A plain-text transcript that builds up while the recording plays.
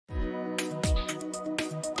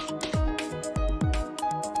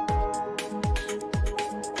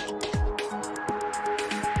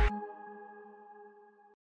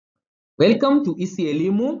Welcome to EC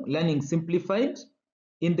Elimu Learning Simplified.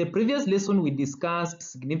 In the previous lesson, we discussed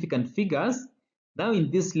significant figures. Now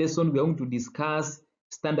in this lesson, we are going to discuss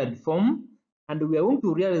standard form, and we are going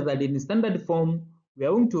to realize that in standard form, we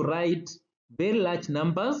are going to write very large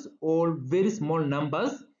numbers or very small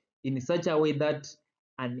numbers in such a way that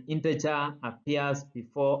an integer appears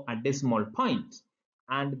before a decimal point.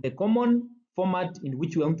 And the common format in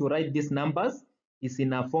which we are going to write these numbers is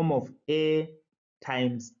in a form of a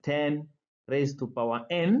times 10 raised to power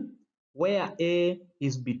n, where a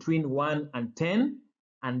is between 1 and 10,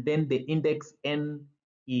 and then the index n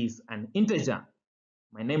is an integer.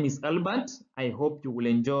 My name is Albert. I hope you will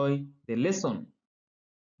enjoy the lesson.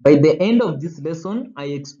 By the end of this lesson, I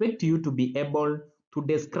expect you to be able to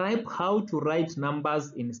describe how to write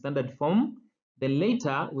numbers in standard form. Then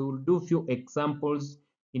later, we will do a few examples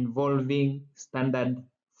involving standard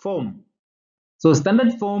form. So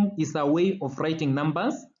standard form is a way of writing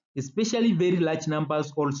numbers, especially very large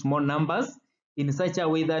numbers or small numbers, in such a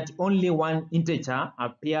way that only one integer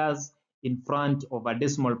appears in front of a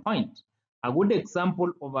decimal point. A good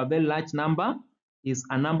example of a very large number is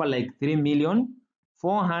a number like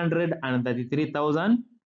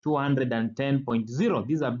 3,433,210.0.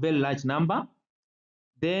 This is a very large number.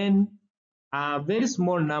 Then a very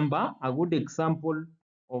small number, a good example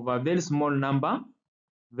of a very small number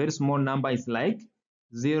is like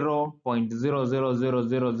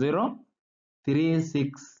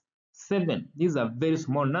 0.0000367. These are very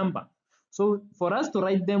small number. So for us to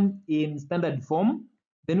write them in standard form,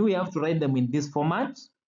 then we have to write them in this format: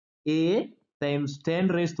 a times 10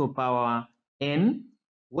 raised to power n,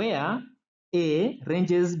 where a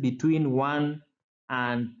ranges between 1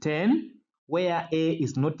 and 10, where a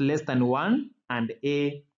is not less than 1 and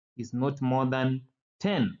a is not more than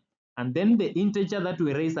 10. And then the integer that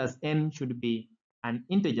we raise as n should be an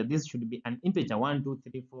integer. This should be an integer, 1, 2,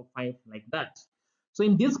 3, 4, 5, like that. So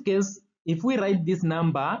in this case, if we write this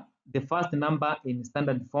number, the first number in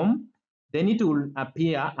standard form, then it will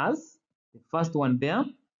appear as the first one there.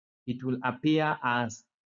 It will appear as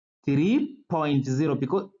 3.0,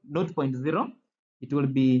 because not 0.0, it will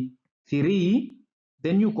be 3.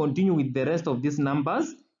 Then you continue with the rest of these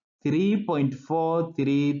numbers: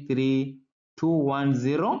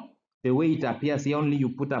 3.433210. The way it appears here, only you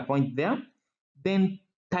put a point there. Then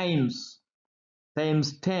times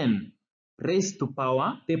 10 raised to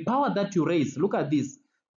power, the power that you raise. Look at this.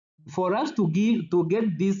 For us to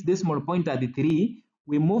get this decimal point at the 3,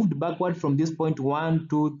 we moved backward from this point 1,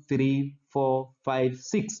 2, 3, 4, 5,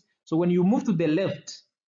 6. So when you move to the left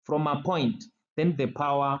from a point, then the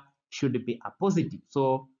power should be a positive.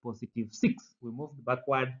 So positive 6. We moved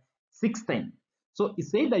backward 6 times. So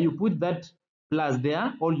it's either you put that plus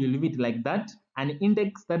there or you leave it like that. An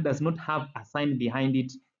index that does not have a sign behind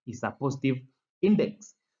it is a positive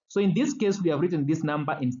index. So in this case, we have written this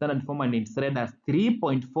number in standard form and it's read as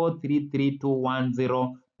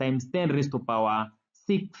 3.433210 times 10 raised to power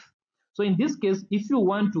 6. So in this case, if you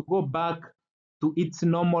want to go back to its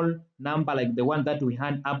normal number, like the one that we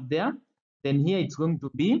had up there, then here it's going to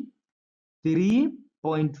be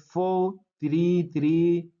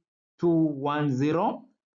 3.433210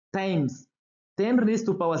 times 10 raised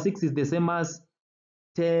to power 6 is the same as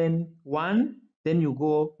 10, 1. Then you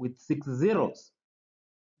go with 6 zeros.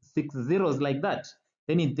 6 zeros like that.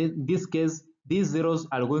 Then in this case, these zeros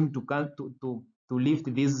are going to come to lift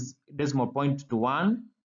this decimal point to 1,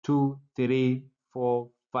 2, 3, 4,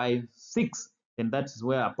 5, 6. Then that is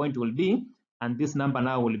where a point will be, and this number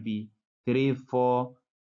now will be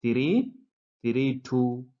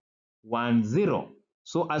 3433210.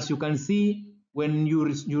 So as you can see, when you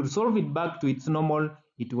resolve it back to its normal,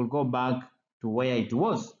 it will go back to where it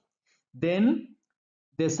was. Then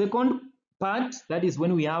the second part, that is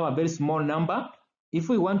when we have a very small number. If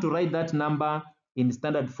we want to write that number in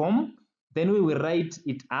standard form, then we will write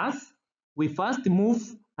it as, we first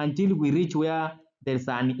move until we reach where there's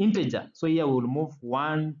an integer. So here we will move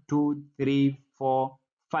 1, 2, 3, 4,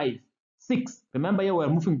 5, 6. Remember, here we are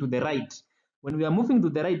moving to the right. When we are moving to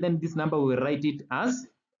the right, then this number we will write it as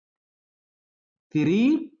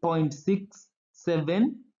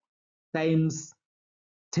 3.67 times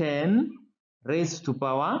 10 raised to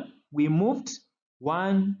power. We moved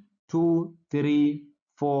 1, 2, 3,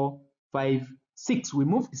 4, 5, 6. We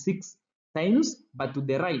moved 6 times, but to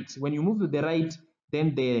the right. When you move to the right,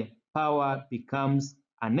 then the power becomes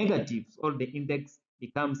a negative, or the index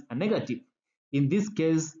becomes a negative. In this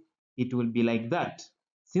case, it will be like that.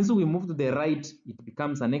 Since we move to the right, it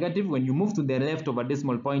becomes a negative. When you move to the left of a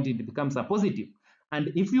decimal point, it becomes a positive. And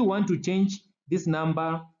if you want to change this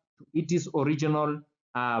number to its original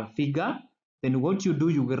figure, then what you do,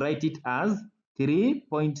 you will write it as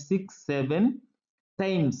 3.67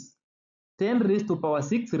 times 10 raised to power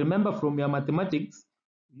 6. Remember from your mathematics,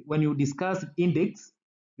 when you discussed index,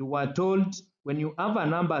 you were told when you have a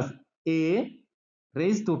number as a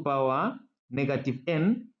raised to power negative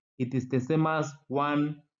n, it is the same as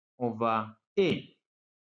 1 over a.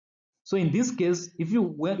 So in this case, if we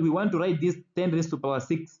want to write this 10 raised to power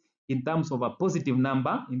 6 in terms of a positive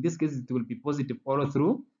number, in this case it will be positive all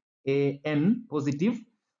through, a n positive.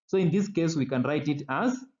 So in this case we can write it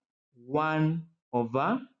as 1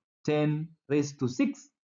 over 10 raised to 6.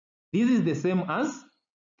 This is the same as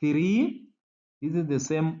 3. This is the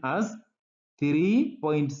same as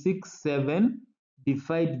 3.67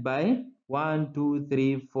 divided by 1, 2,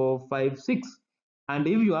 3, 4, 5, 6. And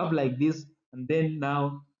if you have like this, and then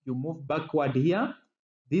now you move backward here,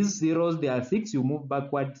 these zeros, they are 6, you move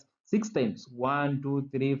backward 6 times. 1, 2,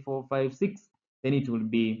 3, 4, 5, 6. Then it will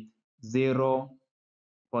be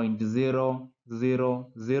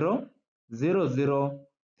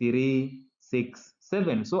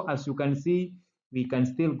 0.000000367. So as you can see, we can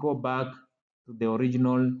still go back to the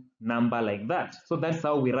original number like that. So that's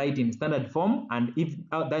how we write in standard form, and if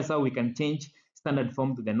that's how we can change standard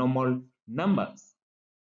form to the normal numbers.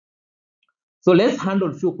 So let's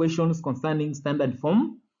handle a few questions concerning standard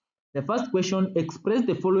form. The first question, express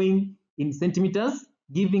the following in centimeters,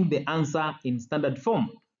 giving the answer in standard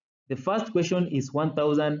form. The first question is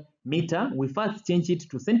 1000 meter. We first change it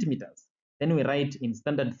to centimeters. Then we write in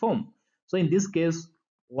standard form. So in this case,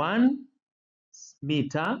 1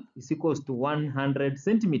 meter is equals to 100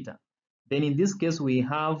 centimeter. Then in this case, we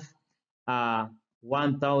have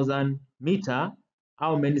 1000 meter.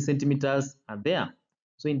 How many centimeters are there?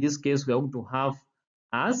 So in this case, we are going to have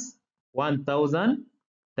as 1000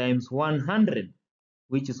 times 100,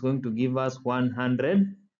 which is going to give us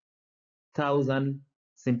 100,000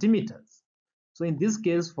 centimeters. So in this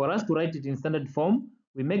case, for us to write it in standard form,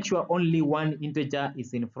 we make sure only one integer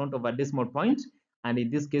is in front of a decimal point, and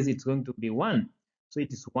in this case, it's going to be 1. So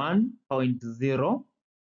it is 1.0.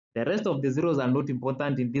 The rest of the zeros are not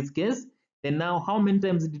important in this case. Then now, how many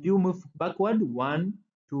times did you move backward? 1,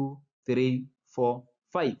 2, 3, 4,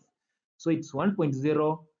 5. So it's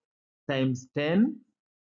 1.0 times 10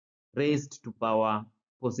 raised to power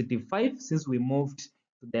positive 5, since we moved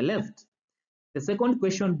to the left. The second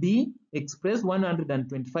question B, express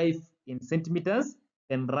 125 in centimeters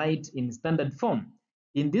and write in standard form.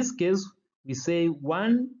 In this case, we say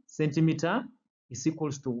 1 centimeter is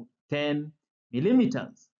equals to 10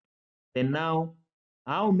 millimeters. Then now,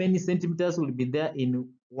 how many centimeters will be there in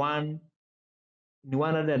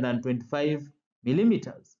 125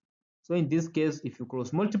 millimeters? So in this case, if you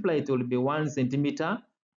cross multiply, it will be 1 centimeter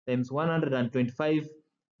times 125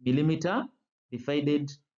 millimeter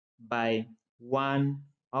divided by 1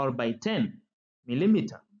 or by 10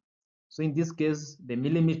 millimeter. So in this case, the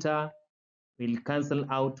millimeter will cancel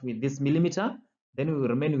out with this millimeter. Then we will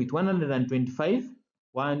remain with 125,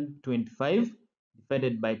 125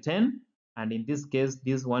 divided by 10. And in this case,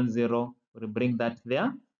 this 10 will bring that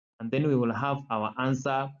there. And then we will have our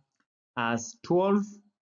answer as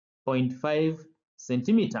 12.5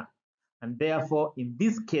 centimeter. And therefore, in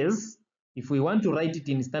this case, if we want to write it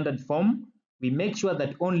in standard form, we make sure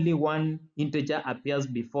that only one integer appears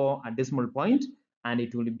before a decimal point, and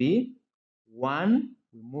it will be 1.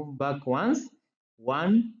 We move back once,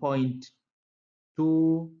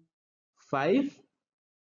 1.25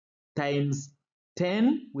 times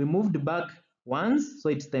 10. We moved back once, so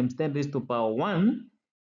it's times 10 raised to power 1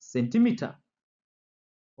 centimeter.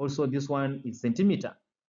 Also, this one is centimeter.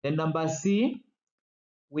 Then number C,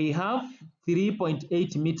 we have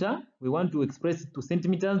 3.8 meter. We want to express it to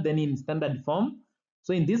centimeters, then in standard form.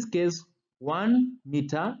 So in this case, 1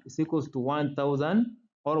 meter is equals to 1000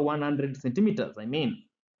 or 100 centimeters.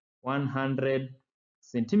 100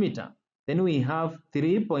 centimeter. Then we have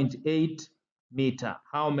 3.8 meter.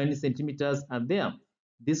 How many centimeters are there? In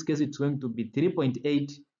this case, it's going to be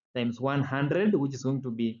 3.8 times 100, which is going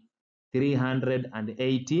to be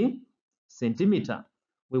 380 centimeter.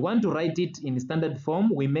 We want to write it in standard form.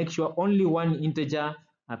 We make sure only one integer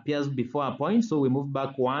appears before a point. So we move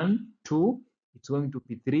back 1, 2. It's going to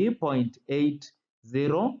be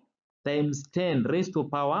 3.80 times 10 raised to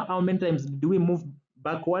power. How many times do we move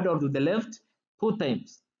backward or to the left? 2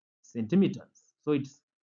 times centimeters. So it's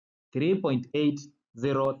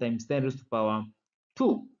 3.80 times 10 raised to power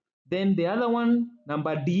 2. Then the other one,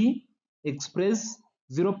 number D, express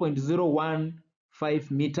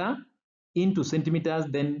 0.015 meter into centimeters,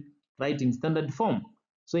 then write in standard form.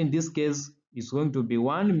 So in this case, it's going to be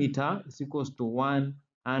 1 meter is equals to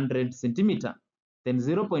 100 centimeter. Then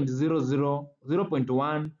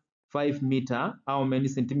 0.15 meter, how many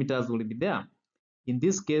centimeters will be there? In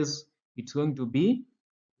this case, it's going to be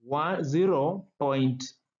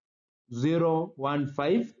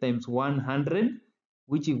 0.015 times 100,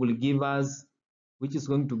 which will give us, which is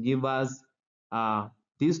going to give us,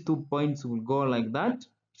 these 2 points will go like that.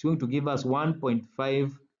 It's going to give us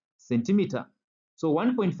 1.5 centimeter. So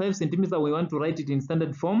 1.5 centimeter, we want to write it in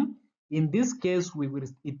standard form. In this case,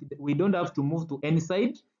 we don't have to move to any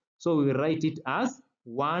side, so we will write it as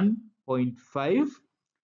 1.5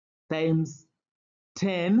 times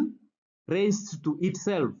 10 raised to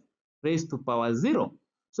itself, raised to power 0.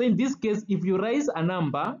 So in this case, if you raise a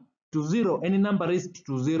number to 0, any number raised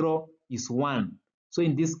to 0 is 1. So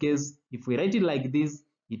in this case, if we write it like this,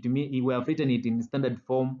 it means we have written it in standard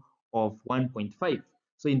form of 1.5.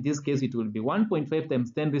 So in this case, it will be 1.5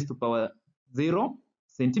 times 10 raised to power 0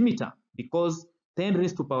 centimeter, because 10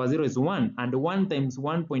 raised to power 0 is 1, and 1 times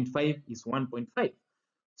 1.5 is 1.5.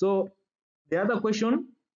 So the other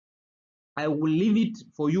question, I will leave it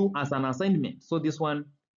for you as an assignment. So this one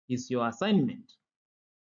is your assignment.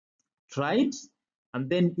 Try it, and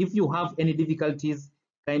then if you have any difficulties,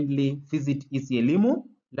 kindly visit EasyElimu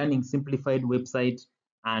Learning Simplified website,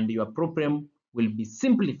 and your problem will be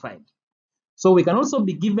simplified. So we can also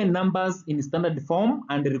be given numbers in standard form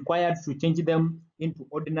and required to change them into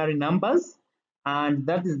ordinary numbers. And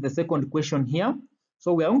that is the second question here.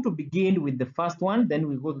 So we are going to begin with the first one, then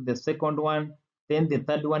we go to the second one, then the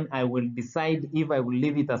third one. I will decide if I will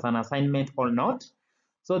leave it as an assignment or not.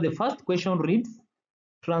 So the first question reads,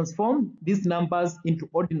 transform these numbers into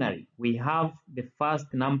ordinary. We have the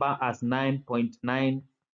first number as 9.9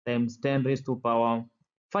 times 10 raised to power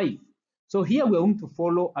 5. So here we're going to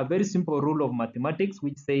follow a very simple rule of mathematics,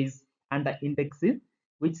 which says under indexing,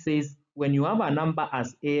 which says when you have a number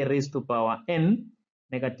as a raised to power n,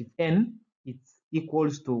 negative n, it's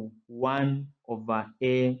equals to 1 over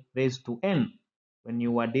a raised to n when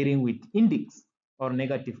you are dealing with index or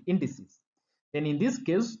negative indices. Then in this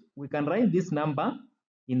case, we can write this number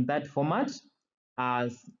in that format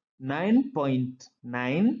as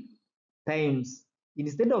 9.9 times,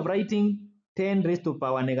 instead of writing 10 raised to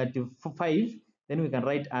power negative 5, then we can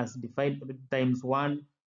write as divided times 1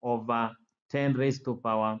 over 10 raised to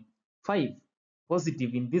power 5,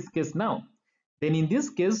 positive in this case now. Then in this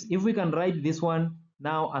case, if we can write this one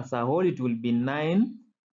now as a whole, it will be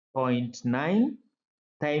 9.9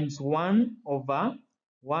 times 1 over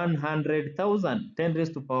 100,000. 10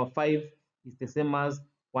 raised to power 5 is the same as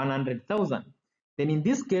 100,000. Then in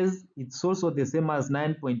this case, it's also the same as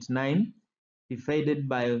 9.9 divided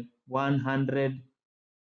by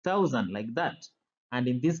 100,000, like that. And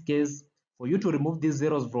in this case, for you to remove these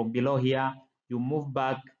zeros from below here, you move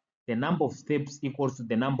back the number of steps equals to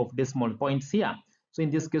the number of decimal points here. So in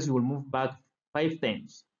this case, you will move back 5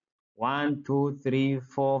 times. 1, 2, 3,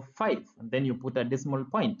 4, 5, and then you put a decimal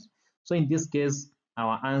point. So in this case,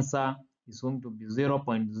 our answer is going to be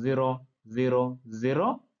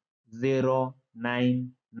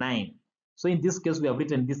 0.000099. So in this case, we have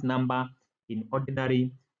written this number in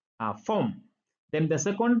ordinary form. Then the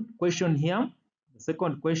second question here, the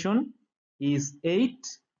second question is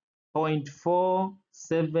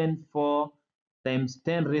 8.474 times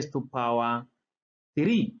 10 raised to power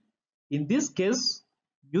 3. In this case,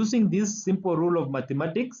 using this simple rule of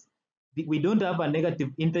mathematics, we don't have a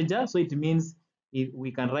negative integer, so it means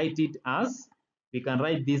we can write it as, we can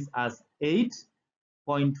write this as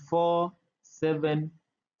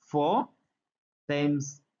 8.474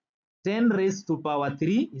 times 10 raised to power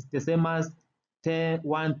 3 is the same as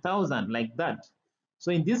 1,000, like that.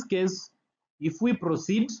 So in this case, if we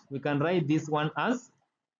proceed, we can write this one as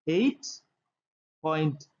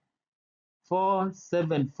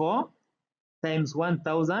 8.474 times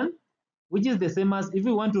 1,000, which is the same as, if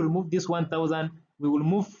we want to remove this 1,000, we will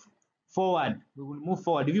move forward. We will move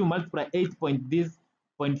forward. If you multiply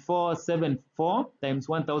 8.474 times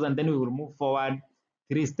 1,000, then we will move forward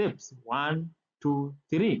 3 steps. 1, 2,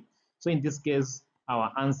 3. So in this case,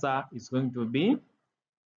 our answer is going to be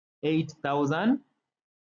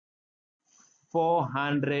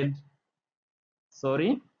 8,400.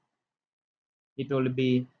 Sorry, it will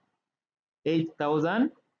be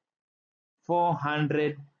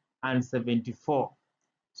 8,474.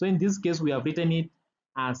 So in this case, we have written it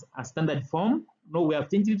as a standard form. No, we have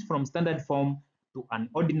changed it from standard form to an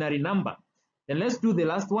ordinary number. Then let's do the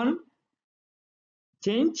last one.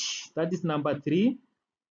 Change, that is number 3.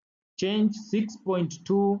 Change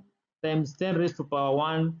 6.2 times 10 raised to power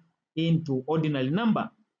 1 into ordinary number.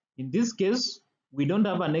 In this case, we don't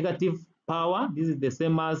have a negative power. This is the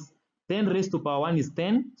same as 10 raised to power 1 is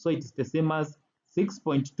 10. So it's the same as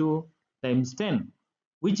 6.2 times 10,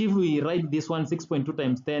 which if we write this one 6.2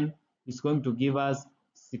 times 10 is going to give us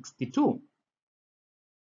 62.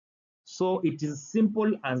 So it is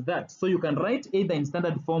simple as that. So you can write either in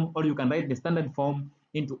standard form or you can write the standard form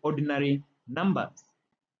into ordinary numbers.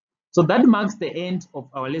 So that marks the end of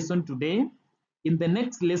our lesson today. In the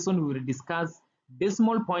next lesson, we will discuss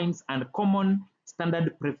decimal points and common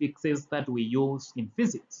standard prefixes that we use in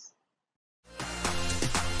physics.